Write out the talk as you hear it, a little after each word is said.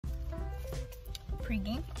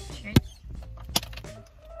Pre-game. Cheers.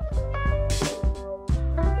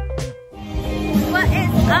 What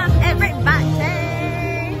is up, everybody?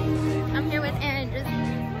 I'm here with Andrew.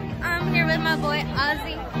 I'm here with my boy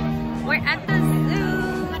Ozzy. We're at the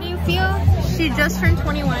zoo. How do you feel? She just turned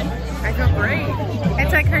 21. I feel great.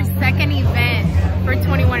 It's like her second event for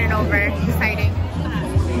 21 and over. Exciting.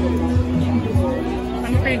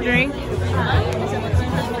 Want a free drink?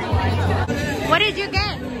 What did you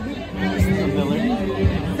get?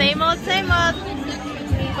 Same old, same old.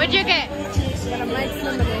 What'd you get?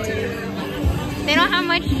 They don't have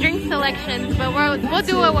much drink selections, but we'll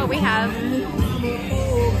do what we have.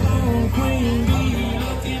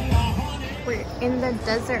 We're in the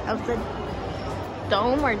desert of the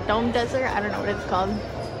Dome or Dome Desert. I don't know what it's called.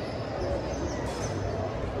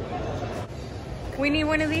 We need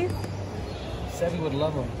one of these. Sevi would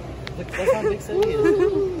love them. Look, that's how big Sevi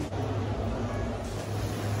is.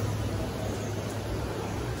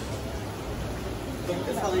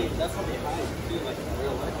 That's how they hide too, like in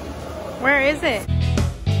real life. Where is it?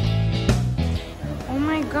 Oh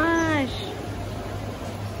my gosh.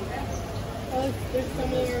 Oh, there's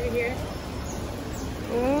someone over here.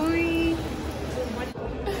 Oy.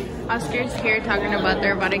 Oscar's here talking about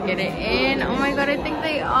they're about to get it in. Oh my god, I think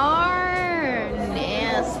they are.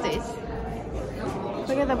 Nasty.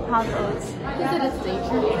 Look at the patos. Is it a stage?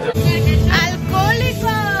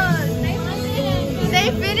 Alcohólicos!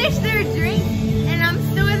 They finished their drink and I'm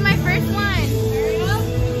still with my first one.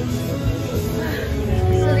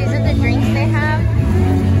 So these are the drinks they have.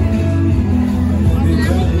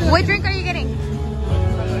 What drink are you getting?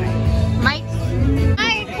 Mike's?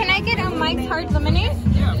 Hi, can I get a Mike's Hard Lemonade?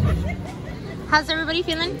 Yeah, of course. How's everybody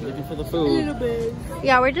feeling? Looking for the food. A little bit.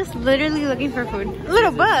 Yeah, we're just literally looking for food. A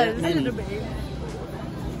little buzz. A little bit.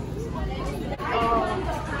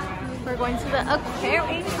 We're going to the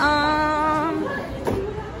aquarium.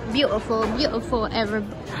 Beautiful, beautiful ever.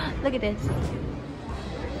 Look at this.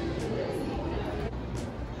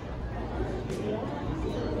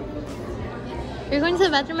 You're going to the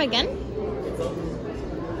bathroom again?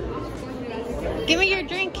 Give me your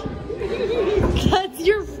drink. That's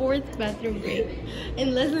your fourth bathroom break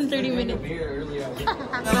in less than 30 minutes.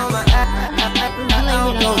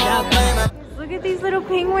 Look at these little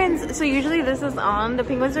penguins. So usually this is on. The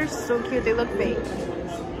penguins are so cute. They look fake.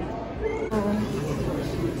 Oh.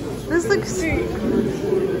 This looks sweet.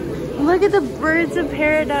 Look at the birds of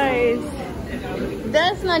paradise.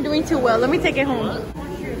 That's not doing too well. Let me take it home.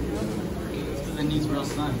 It needs real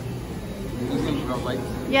sun. It needs real light.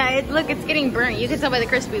 Yeah, look, it's getting burnt. You can tell by the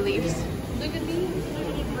crispy leaves. Look at these.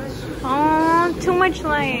 Oh, too much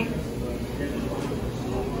light.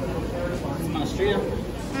 Monastria.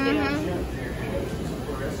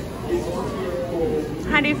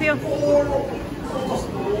 How do you feel?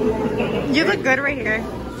 You look good right here.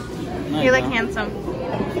 No, You look handsome.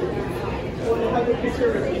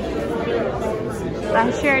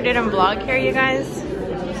 Last year I didn't vlog here, you guys.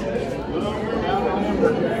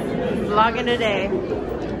 Vlogging today.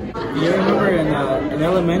 You remember in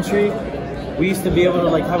elementary, we used to be able to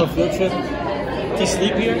like have a field trip to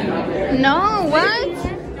sleep here? No, what?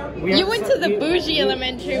 You went to the we- bougie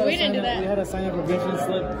elementary. We didn't do We that. had to sign a permission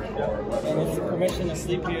slip, and it's permission to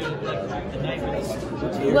sleep here like the night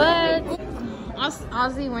we What?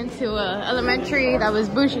 Ozzy went to elementary that was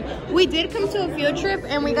bougie. We did come to a field trip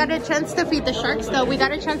and we got a chance to feed the sharks though. We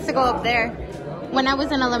got a chance to go up there when I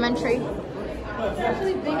was in elementary.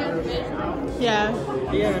 Yeah.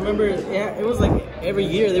 Yeah, I remember. Yeah, it was like every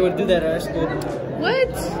year they would do that at our school. What?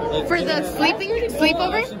 Like, For the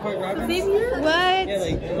sleepover? Action Park Robbins. What? Yeah,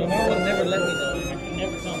 like my mom would never let me though. I could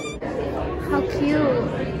never come. How cute.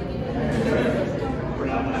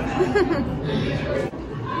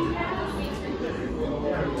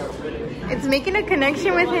 It's making a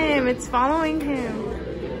connection with him. It's following him.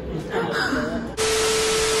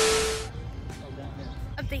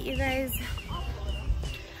 Update you guys.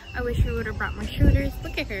 I wish we would have brought more shooters.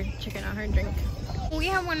 Look at her checking out her drink. We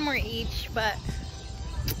have one more each, but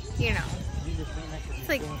you know, it's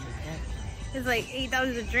like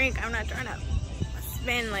 $8 a drink. I'm not trying to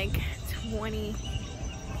spend like 20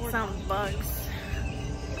 some bucks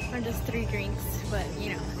on just 3 drinks, but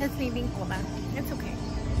you know, that's me being cool. It's okay.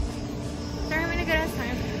 They're having a good ass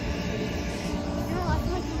time. You know, last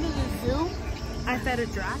time I came to the zoo, I fed a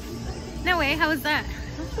giraffe. No way, how was that?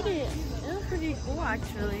 It was pretty cool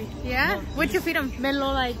actually. Yeah? What'd you feed them? Me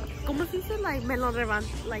lo like, ¿cómo se dice? Like, me lo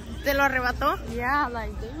arrebató. Like, ¿te lo arrebató? Yeah,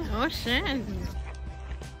 like. Oh shit. And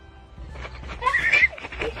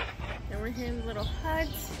we're here in the little hut.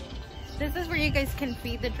 This is where you guys can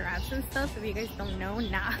feed the giraffes and stuff. If you guys don't know,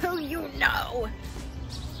 now you know.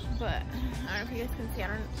 But I don't know if you guys can see. I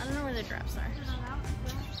don't know where the giraffes are.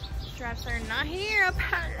 Giraffes are not here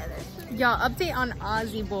apparently. Y'all, update on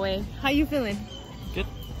Ozzy boy. How you feeling? Good.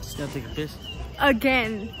 Just gotta take a piss.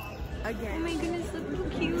 Again. Oh my goodness, look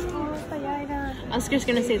so cute. Oscar's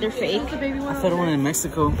gonna say they're fake. I fed one in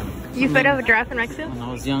Mexico. You fed a giraffe in Mexico? When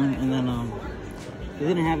I was young, and then they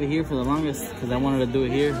didn't have it here for the longest because I wanted to do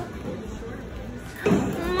it here. Oh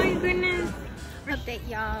my goodness. Update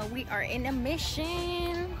y'all, we are in a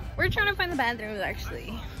mission. We're trying to find the bathrooms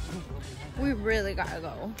actually. We really gotta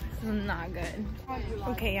go. This is not good.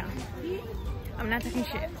 Okay, y'all. I'm not talking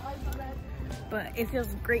shit, but it feels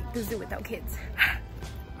great to zoo without kids.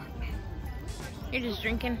 You're just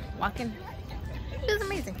drinking, walking. It was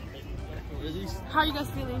amazing. How are you guys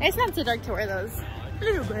feeling? It's not too dark to wear those. A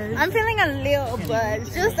little bit. I'm feeling a little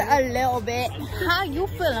buzz, just a little bit. How you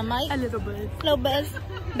feeling, Mike? A little bit. Little buzz.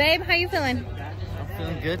 Babe, how you feeling? I'm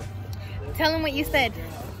feeling good. Tell them what you said.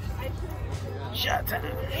 Shut up.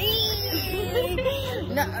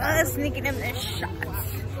 No, sneaking in the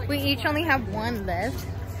shots. We each only have one left.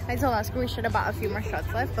 I told Oscar we should have bought a few more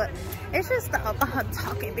shots left, but it's just the alcohol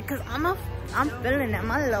talking because I'm feeling it. I'm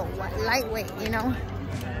a little lightweight, you know.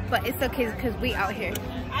 But it's okay because we out here.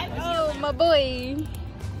 Oh, my boy.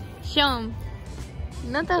 Show him.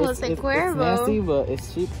 Not the Jose Cuervo. It's nasty, but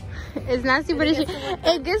it's cheap. It's nasty, but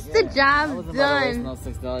it gets the job done. No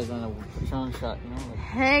 $6 on a Patron shot, you know. Like,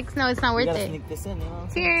 heck no, it's not worth it. Sneak this in, you know.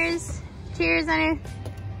 Cheers. Cheers, honey.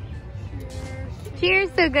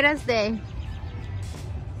 Cheers to a good ass day.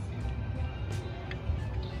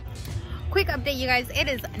 Quick update, you guys. It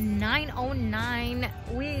is 9:09.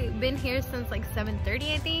 We've been here since like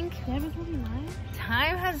 7:30, I think.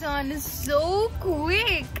 Time has gone so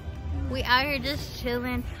quick. We out here just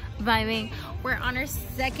chilling, vibing. We're on our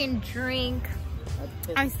second drink.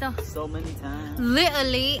 I'm still so many times.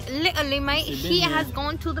 Literally, mate. He has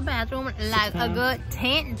gone to the bathroom like a good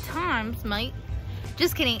 10 times, mate.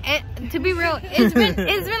 Just kidding. To be real, it's been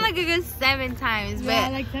like a good 7 times. Yeah,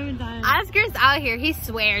 but like 7 times. Oscar's out here. He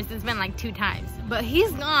swears it's been like 2 times, but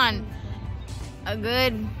he's gone a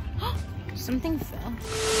good. Something fell.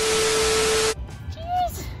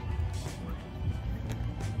 Cheers.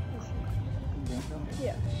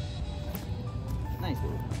 Yeah. Nice.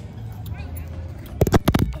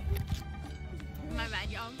 My bad,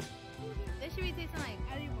 y'all. This should be tasting like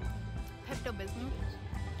Pepto-Bismol.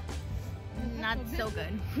 Not so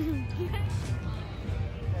good.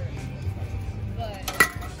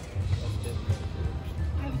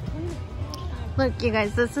 Look, you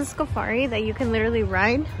guys, this is Safari that you can literally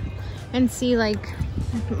ride and see like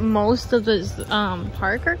most of this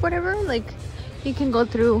park or whatever. Like you can go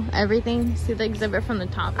through everything, see the exhibit from the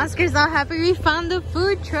top. Oscar's all happy we found the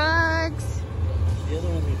food trucks. The other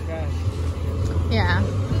ones are trash. Yeah.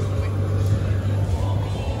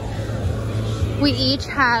 We each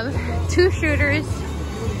have 2 shooters,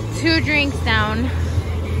 2 drinks down.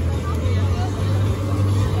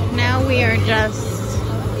 Now we are just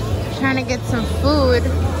trying to get some food.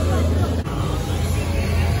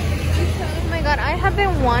 Oh my god, I have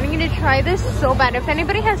been wanting to try this so bad. If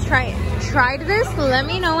anybody has tried this, let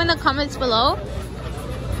me know in the comments below.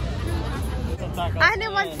 I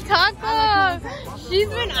didn't want tacos. She's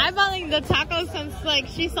been eyeballing the tacos since like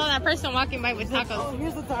she saw that person walking by with tacos. Oh,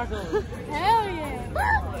 here's the taco. Hell yeah.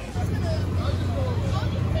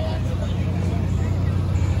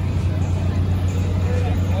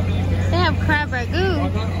 They have crab ragu.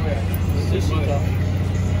 Sushi taco.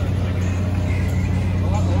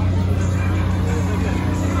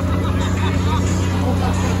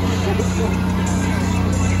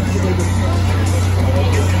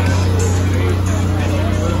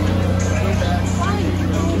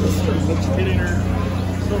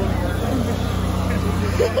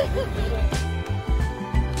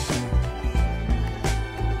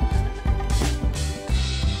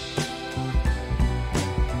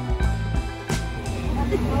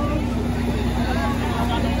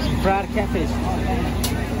 Fried catfish.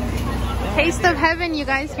 Taste of heaven, you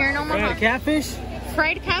guys, here in Omaha. Fried catfish?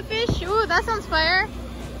 Fried catfish? Ooh, that sounds fire.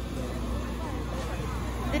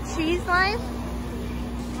 The cheese life.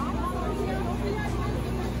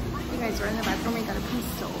 You guys, we're in the bathroom. We gotta pee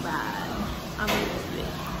so bad.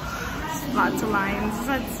 Lots of lines.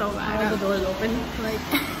 That's so bad. The door's open. Like,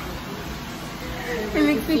 it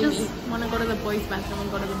makes me just want to go to the boys' bathroom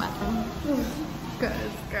and go to the bathroom.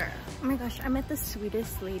 Girl. Oh my gosh, I met the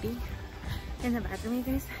sweetest lady in the bathroom, you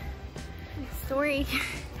guys. Story.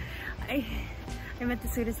 I met the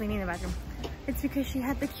sweetest lady in the bathroom. It's because she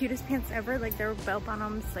had the cutest pants ever. Like, they were bell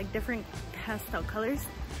bottoms, like different pastel colors.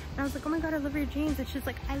 And I was like, oh my god, I love your jeans. And she's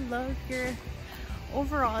like, I love your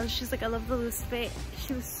overall, she's like, I love the loose fit.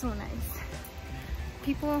 She was so nice.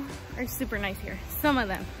 People are super nice here. Some of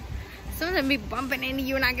them be bumping into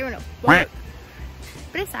you and not giving a fuck.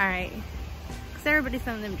 But it's alright, because everybody,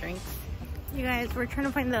 some of them drinks. You guys, we're trying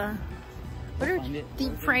to find the, what are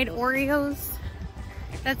deep fried Oreos?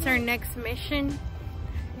 That's our next mission.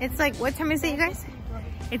 It's like, what time is it, you guys?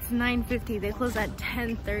 It's 9:50. They close at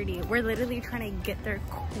 10:30. We're literally trying to get there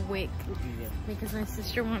quick because my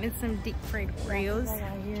sister wanted some deep fried Oreos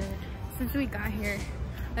since we got here.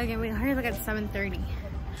 Okay, we got here like at 7:30.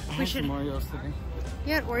 We should. Some Oreos today.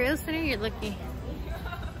 You had Oreos today? You're lucky.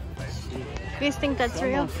 You guys think that's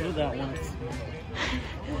real? Flew that once.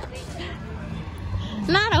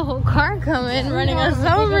 Not a whole car coming running us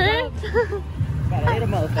over. Gotta hit a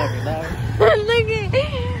motherfucker, dog. Look at,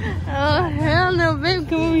 oh hell no, babe,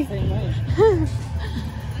 come on.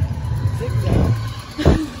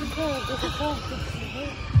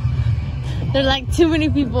 They're like too many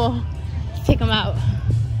people. Let's take them out.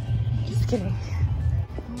 Just kidding.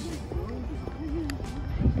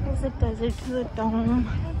 There's a desert to the dome.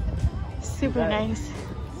 Super nice.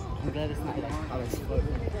 I'm glad it's not hot as fuck.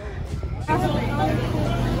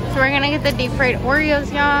 So we're gonna get the deep fried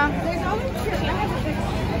Oreos, y'all.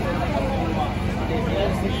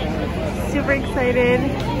 Super excited.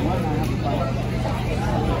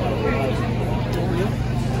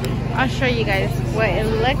 I'll show you guys what it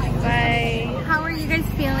looks like. How are you guys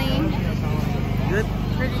feeling? Good.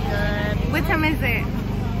 Pretty good. What time is it?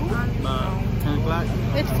 10 o'clock.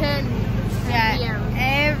 It's 10. Yeah.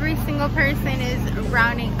 Every single person is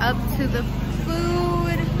rounding up to the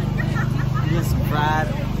food. Get some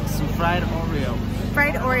fried Oreo.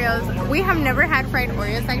 Fried Oreos. We have never had fried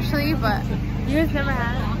Oreos actually, but You guys never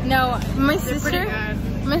had? no, my sister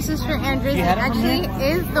Andres actually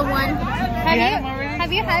is the one.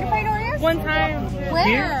 Have you had fried Oreos? One time.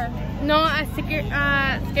 Where? No, at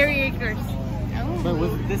Scary Acres. But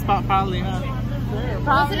was this spot probably, huh?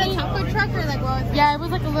 Was it a taco truck or like what was it? Yeah, it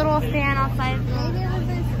was like a little stand outside. Maybe it was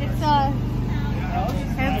this.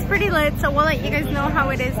 It's pretty lit, so we'll let you guys know how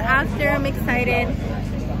it is after. I'm excited.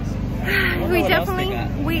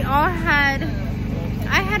 We all had,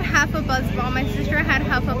 I had half a buzz ball. My sister had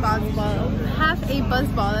half a buzz ball.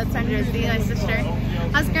 That's Andres, my sister.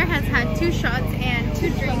 Oscar has had 2 shots and 2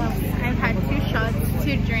 drinks. I've had 2 shots,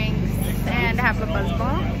 2 drinks, and half a buzz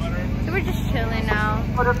ball. So we're just chilling now.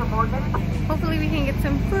 Hopefully we can get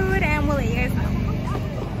some food and we'll let you guys know.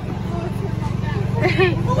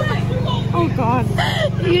 Oh god.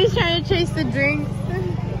 You just trying to chase the drinks.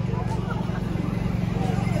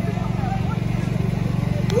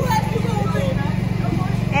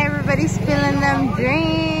 Everybody's spilling them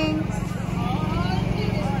drinks.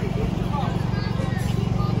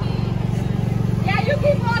 Yeah, you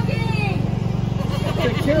keep walking!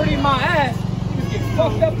 Security my ass. You get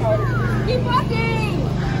fucked up out here. Keep walking!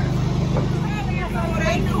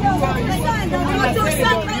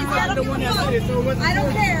 I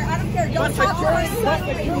don't care. Don't talk to us.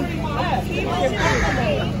 He was just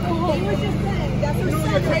saying. That's what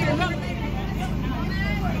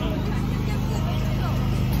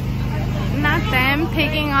Not them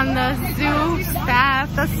picking on the zoo staff.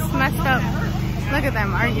 That's messed up. Look at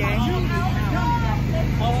them arguing.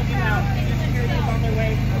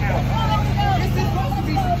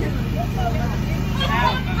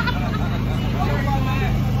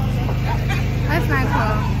 That's not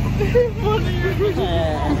cool.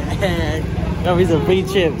 Got me some free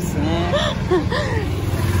chips, man.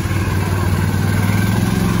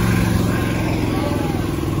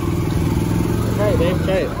 Try it, babe.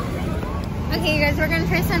 Try it. Okay, you guys, we're gonna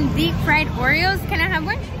try some deep fried Oreos. Can I have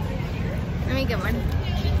one? Let me get one.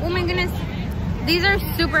 Oh my goodness, these are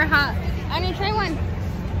super hot. I need to try one.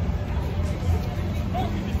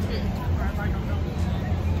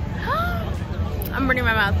 I'm burning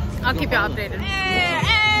my mouth. I'll keep y'all updated.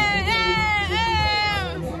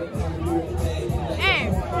 Hey,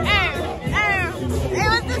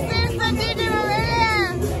 what's the sense of DJ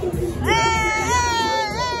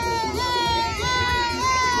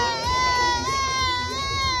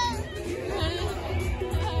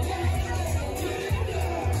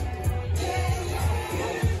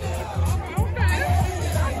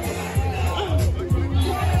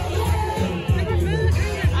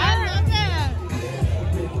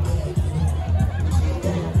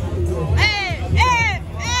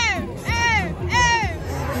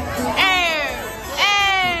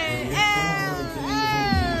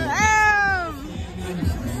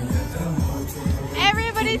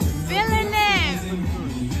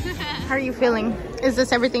How are you feeling? Is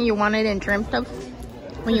this everything you wanted and dreamt of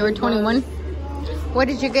when you were 21? What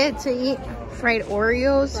did you get to eat? Fried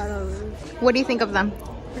Oreos? What do you think of them?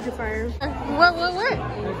 What? The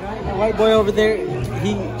white boy over there,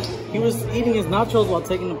 he was eating his nachos while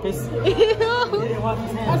taking a piss. He didn't wash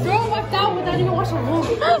his hands. walked out without even washing her hands.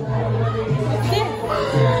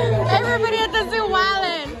 Everybody at the zoo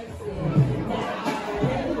wildin'.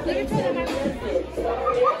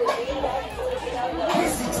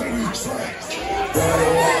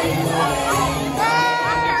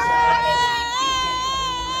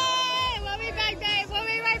 We'll be back, Dave. We'll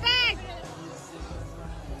be right back.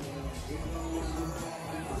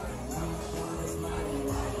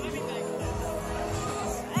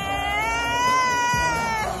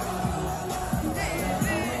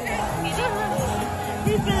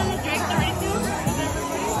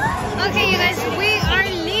 Okay, you guys, we are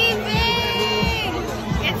leaving.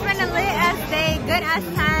 It's been a lit ass day, good ass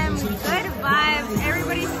time, good vibes.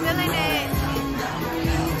 Everybody's feeling it.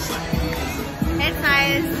 It's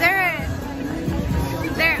nice.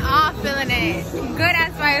 They're all feeling it. Good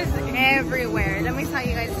ass vibes everywhere. Let me tell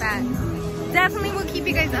you guys that. Definitely will keep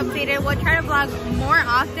you guys updated. We'll try to vlog more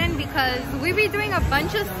often because we be doing a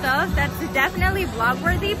bunch of stuff that's definitely vlog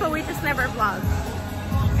worthy, but we just never vlog.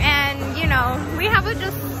 And you know, we have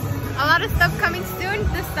just a lot of stuff coming soon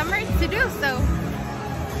this summer to do, so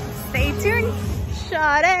stay tuned. She's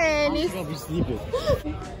I'll be sleeping.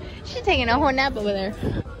 She's taking a whole nap over there.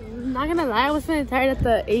 Not gonna lie, I was kind of tired at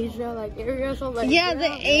the Asia area, so like Yeah,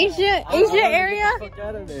 the Asia area. Fuck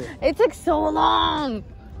out of there. It took so long.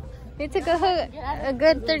 It took a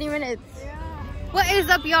good 30 minutes. What is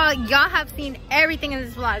up, y'all? Y'all have seen everything in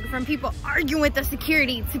this vlog, from people arguing with the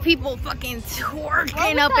security to people fucking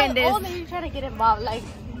twerking up in this. that you trying to get involved, like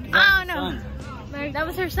I don't know. That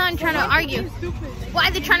was her son trying to argue. Why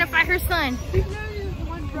are they trying to fight her son?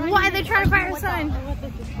 Why are they trying to fight her son?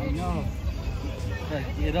 I know.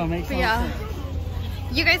 It don't make sense. Yeah.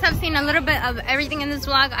 You guys have seen a little bit of everything in this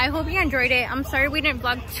vlog. I hope you enjoyed it. I'm sorry we didn't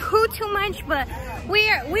vlog too much, but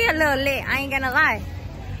we're a little late. I ain't gonna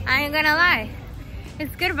lie.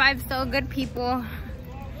 It's good vibes though, good people.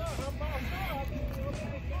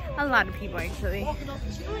 A lot of people actually.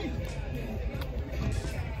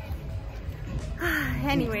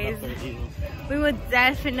 Anyways, we will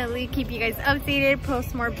definitely keep you guys updated,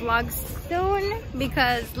 post more vlogs soon,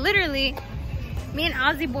 because literally me and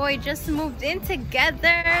Ozzy Boy just moved in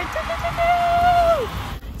together.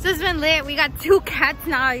 So it's been lit. We got 2 cats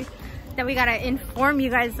now that we gotta inform you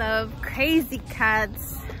guys of. Crazy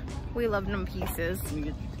cats. We love them pieces.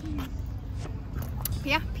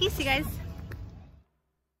 Yeah, peace you guys.